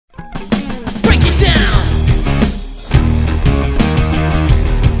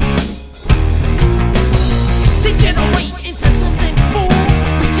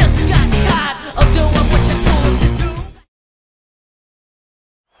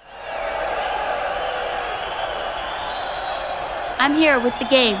I'm here with the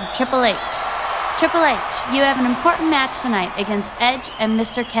game, Triple H. Triple H, you have an important match tonight against Edge and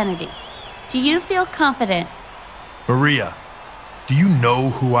Mr. Kennedy. Do you feel confident? Maria, do you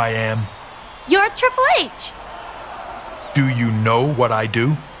know who I am? You're Triple H! Do you know what I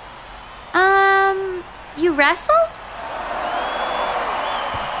do? You wrestle?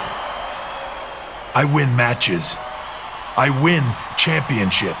 I win matches. I win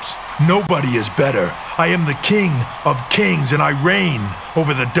championships. Nobody is better. I am the king of kings and I reign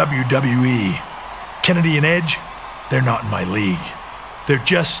over the WWE. Kennedy and Edge, they're not in my league. They're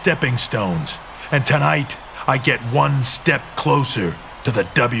just stepping stones. And tonight, I get one step closer to the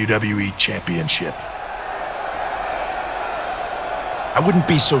WWE Championship. I wouldn't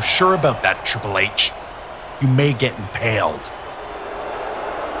be so sure about that, Triple H. You may get impaled.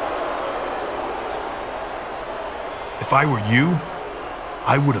 If I were you,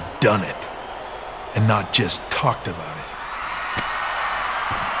 I would have done it and not just talked about it.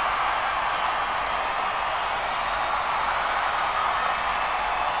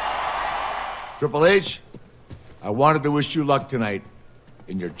 Triple H, I wanted to wish you luck tonight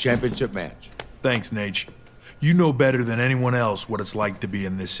in your championship match. Thanks, Nate. You know better than anyone else what it's like to be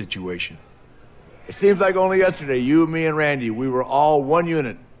in this situation. It seems like only yesterday, you, me, and Randy, we were all one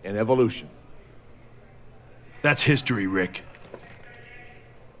unit in Evolution. That's history, Rick.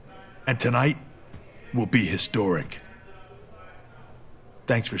 And tonight will be historic.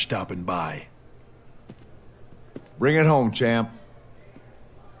 Thanks for stopping by. Bring it home, champ.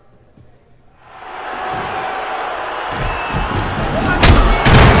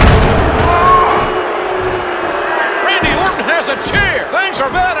 Randy Orton has a chair. Things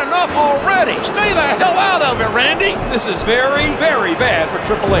are bad enough already. Stay the hell out of it, Randy. This is very, very bad for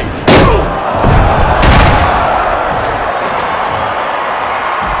Triple H.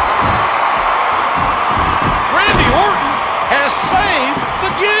 Randy Orton has saved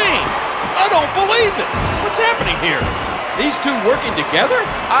the game. I don't believe it. What's happening here? These two working together?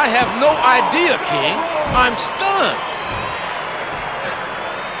 I have no idea, King. I'm stunned.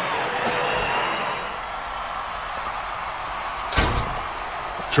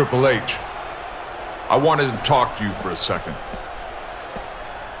 Triple H, I wanted to talk to you for a second.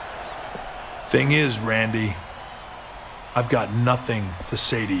 Thing is, Randy, I've got nothing to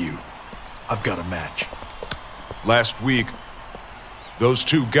say to you. I've got a match. Last week, those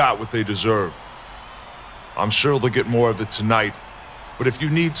two got what they deserved. I'm sure they'll get more of it tonight, but if you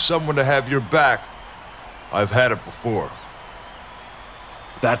need someone to have your back, I've had it before.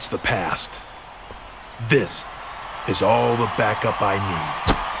 That's the past. This is all the backup I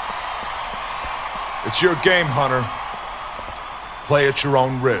need. It's your game, Hunter. Play at your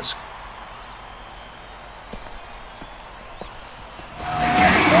own risk.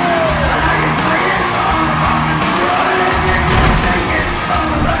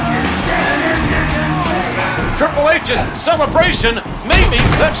 Triple H's celebration may be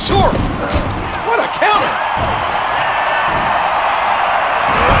cut short. What a counter!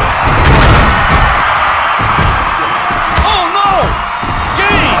 Oh no!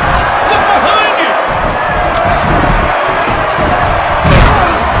 Game! Look behind you!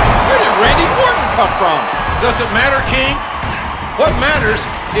 Where did Randy Orton come from? Does it matter, King? What matters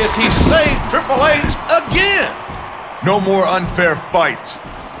is he saved Triple H again. No more unfair fights.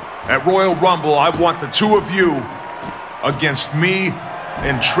 At Royal Rumble, I want the two of you against me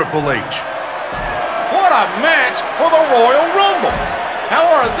and Triple H. What a match for the Royal Rumble! How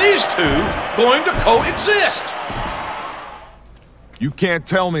are these two going to coexist? You can't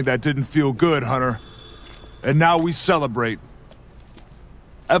tell me that didn't feel good, Hunter. And now we celebrate.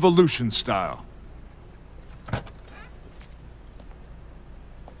 Evolution style.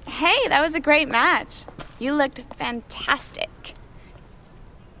 Hey, that was a great match. You looked fantastic.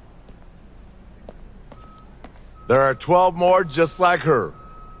 There are 12 more just like her,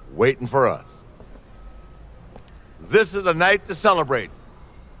 waiting for us. This is a night to celebrate.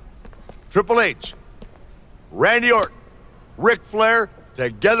 Triple H, Randy Orton, Ric Flair,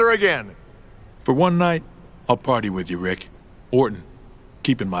 together again. For one night, I'll party with you, Rick. Orton,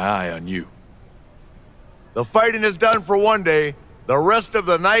 keeping my eye on you. The fighting is done for one day. The rest of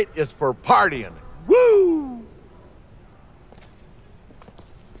the night is for partying. Woo!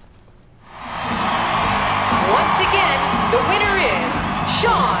 Once again, the winner is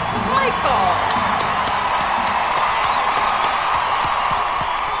Shawn Michaels.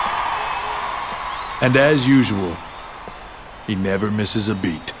 And as usual, he never misses a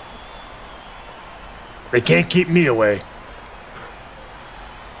beat. They can't keep me away.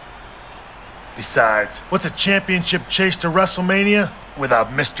 Besides, what's a championship chase to WrestleMania without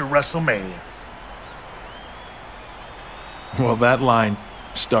Mr. WrestleMania? Well, that line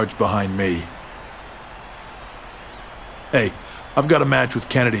starts behind me. Hey, I've got a match with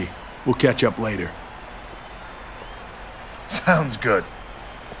Kennedy. We'll catch up later. Sounds good.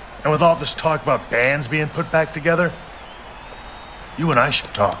 And with all this talk about bands being put back together, you and I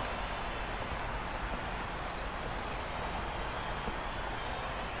should talk.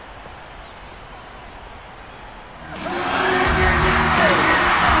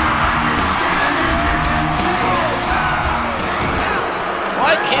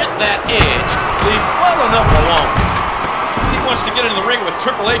 Why can't that Edge leave well enough alone? If he wants to get in the ring with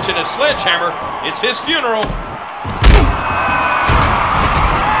Triple H and his sledgehammer, it's his funeral.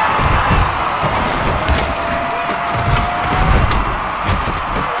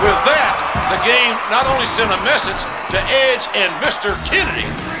 With that, the game not only sent a message to Edge and Mr. Kennedy,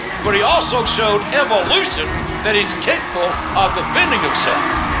 but he also showed Evolution that he's capable of defending himself.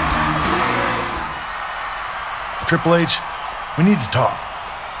 Triple H, we need to talk.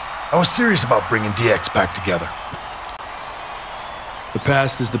 I was serious about bringing DX back together. The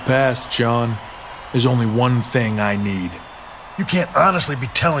past is the past, Shawn. There's only one thing I need. You can't honestly be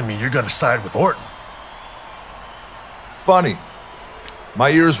telling me you're going to side with Orton. Funny. My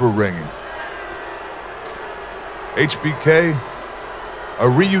ears were ringing. HBK, a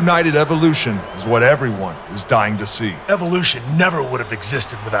reunited Evolution is what everyone is dying to see. Evolution never would have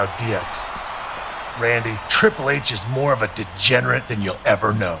existed without DX. Randy, Triple H is more of a degenerate than you'll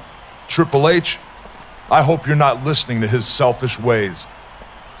ever know. Triple H, I hope you're not listening to his selfish ways.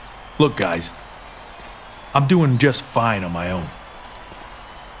 Look, guys, I'm doing just fine on my own.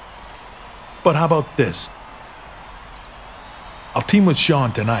 But how about this? I'll team with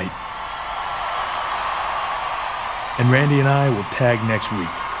Shawn tonight. And Randy and I will tag next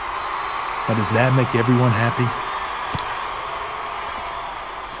week. Now, does that make everyone happy?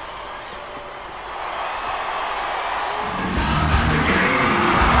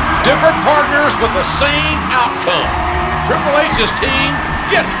 Different partners with the same outcome. Triple H's team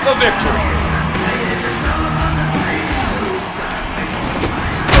gets the victory.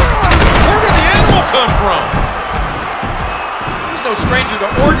 Where did the animal come from? He's no stranger to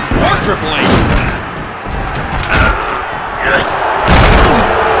Orton or Triple H.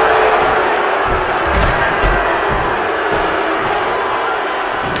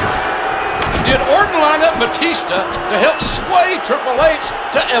 Did Orton line up Batista to help sway Triple H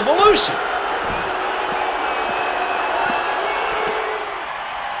to Evolution?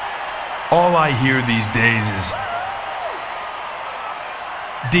 All I hear these days is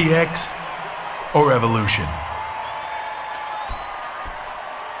DX or Evolution.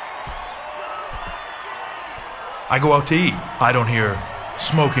 I go out to eat. I don't hear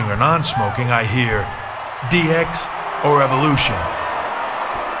smoking or non-smoking. I hear DX or Evolution.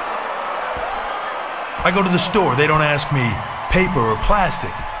 I go to the store. They don't ask me paper or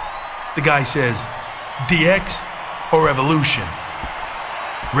plastic. The guy says DX or Evolution.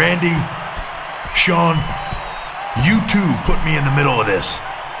 Randy, Shawn, you two put me in the middle of this.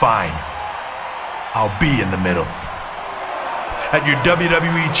 Fine. I'll be in the middle. At your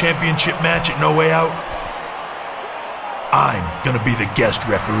WWE Championship match at No Way Out, I'm gonna be the guest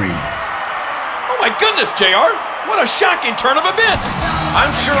referee. Oh my goodness, JR! What a shocking turn of events!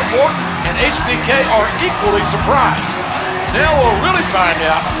 I'm sure Orton and HBK are equally surprised. Now we'll really find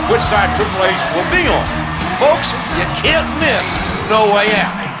out which side Triple H will be on. Folks, you can't miss No Way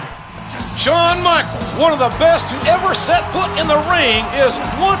Out. Shawn Michaels, one of the best to ever set foot in the ring, is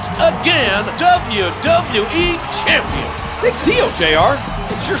once again WWE Champion. Big deal, JR.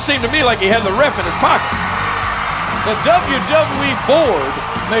 It sure seemed to me like he had the ref in his pocket. The WWE board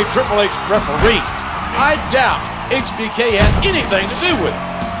made Triple H referee. I doubt HBK had anything to do with it.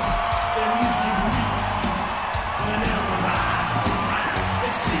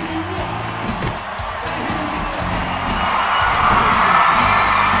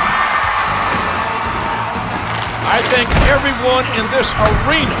 I think everyone in this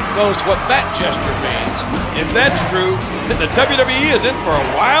arena knows what that gesture means. If that's true, then the WWE is in for a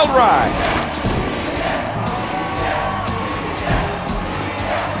wild ride.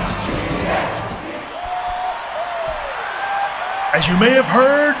 As you may have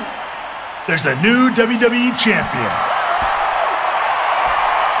heard, there's a new WWE champion.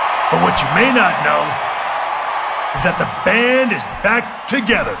 But what you may not know is that the band is back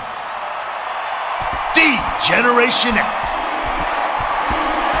together. Generation X.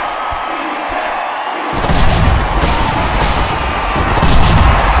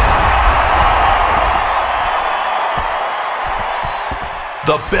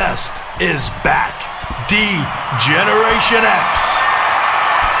 The best is back. Generation X.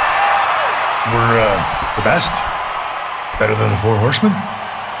 We're the best? Better than the Four Horsemen?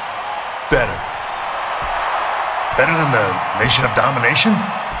 Better. Better than the Nation of Domination?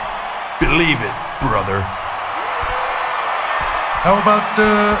 Believe it, brother. How about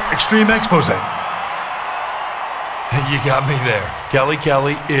Extreme Expose? You got me there. Kelly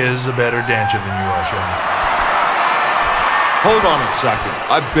is a better dancer than you are, Shawn. Hold on a second.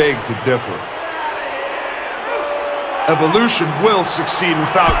 I beg to differ. Evolution will succeed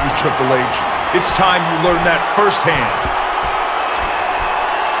without you, Triple H. It's time you learn that firsthand.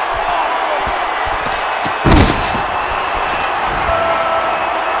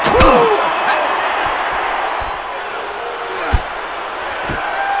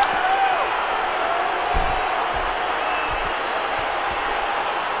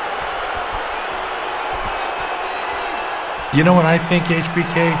 You know what I think,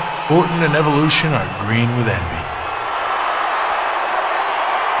 HBK? Orton and Evolution are green with envy.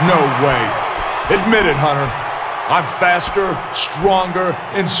 No way. Admit it, Hunter. I'm faster, stronger,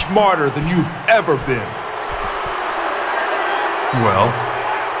 and smarter than you've ever been. Well,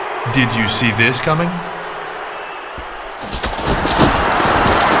 did you see this coming?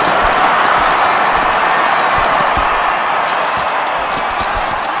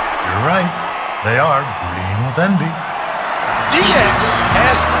 You're right. They are green with envy. DX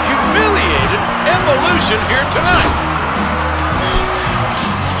has humiliated Evolution here tonight.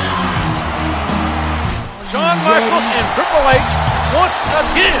 Shawn Michaels and Triple H once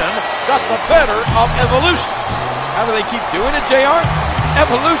again got the better of Evolution. How do they keep doing it, JR?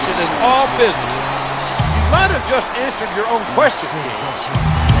 Evolution is all business. You might have just answered your own question, King.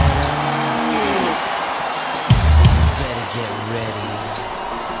 Better get ready.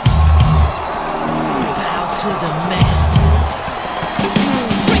 Bow to the masters.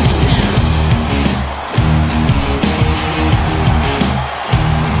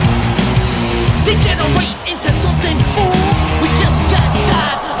 Degenerate into something fool. We just got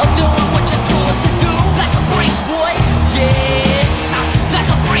tired of doing what you told us to do. That's a brace, boy. Yeah, that's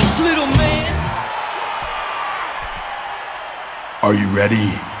a brace, little man. Are you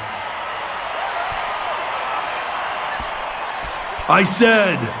ready? I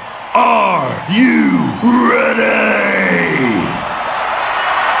said, are you ready?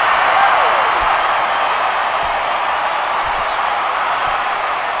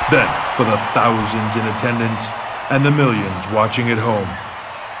 Then, for the thousands in attendance and the millions watching at home,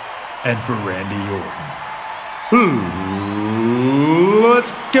 and for Randy Orton,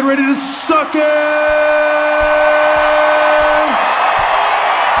 let's get ready to suck it!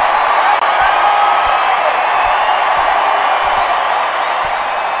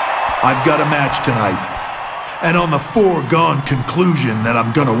 I've got a match tonight, and on the foregone conclusion that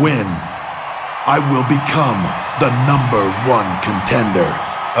I'm gonna win, I will become the #1 contender.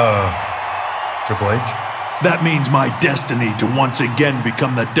 Triple H? That means my destiny to once again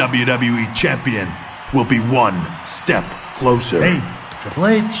become the WWE champion will be one step closer. Hey, Triple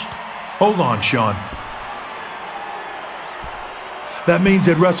H. Hold on, Shawn. That means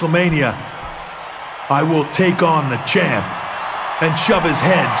at WrestleMania, I will take on the champ and shove his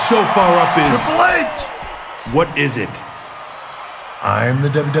head so far up his... Triple H! What is it? I'm the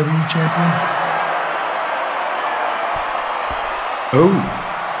WWE champion. Oh.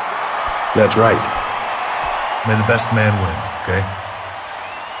 That's right. May the best man win, okay?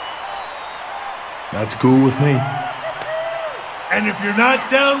 That's cool with me. And if you're not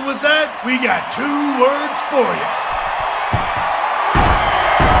down with that, we got 2 words for you.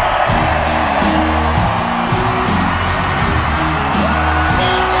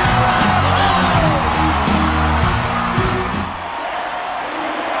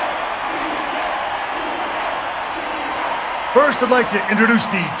 First, I'd like to introduce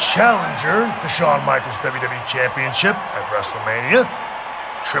the challenger to Shawn Michaels' WWE Championship at WrestleMania,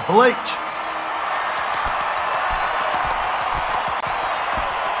 Triple H.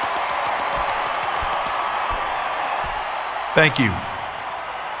 Thank you.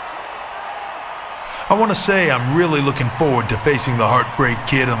 I want to say I'm really looking forward to facing the Heartbreak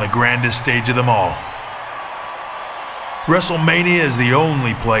Kid on the grandest stage of them all. WrestleMania is the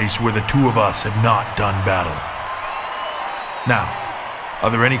only place where the two of us have not done battle. Now,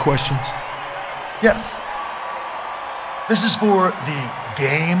 are there any questions? Yes. This is for the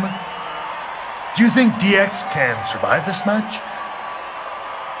game. Do you think DX can survive this match?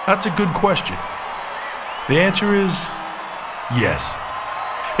 That's a good question. The answer is yes.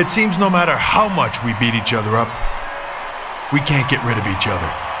 It seems no matter how much we beat each other up, we can't get rid of each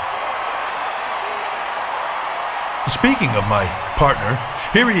other. Speaking of my partner,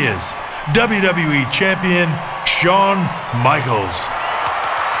 here he is, WWE Champion Shawn Michaels.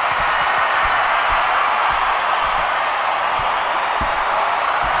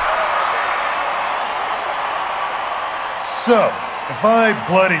 So, if I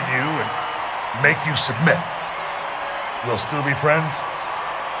bloody you and make you submit, we'll still be friends?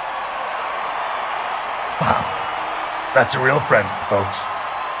 Wow, that's a real friend, folks.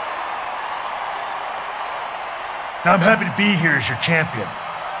 Now, I'm happy to be here as your champion,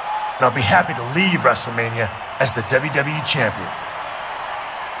 and I'll be happy to leave WrestleMania as the WWE champion.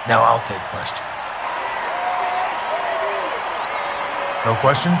 Now I'll take questions. No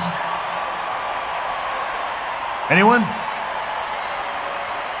questions? Anyone?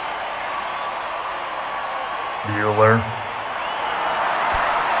 Bueller.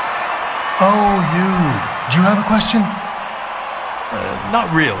 Oh, you. Do you have a question?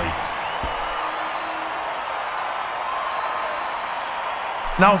 Not really.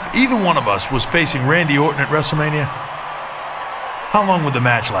 Now, if either one of us was facing Randy Orton at WrestleMania, how long would the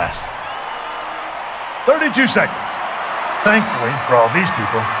match last? 32 seconds. Thankfully, for all these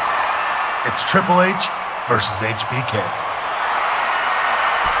people, it's Triple H versus HBK.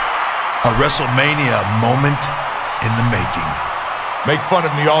 A WrestleMania moment in the making. Make fun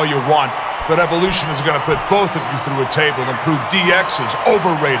of me all you want, but Evolution is going to put both of you through a table and prove DX is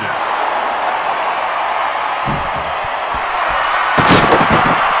overrated.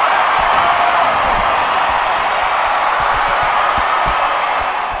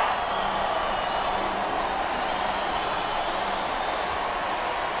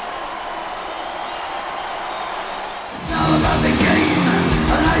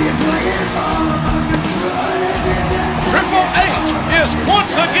 Triple H is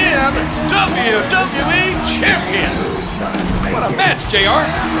once again WWE Champion. What a match, JR.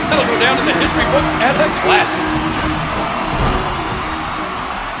 That'll go down in the history books as a classic.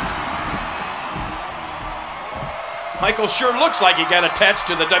 Michael sure looks like he got attached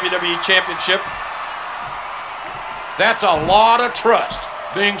to the WWE Championship. That's a lot of trust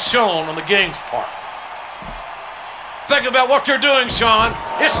being shown on the gang's part. Think about what you're doing, Shawn.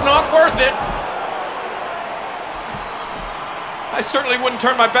 It's not worth it. I certainly wouldn't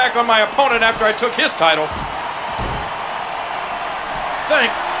turn my back on my opponent after I took his title.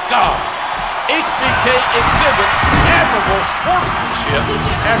 Thank God. HBK exhibits admirable sportsmanship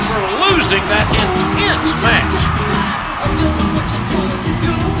after losing that intense match.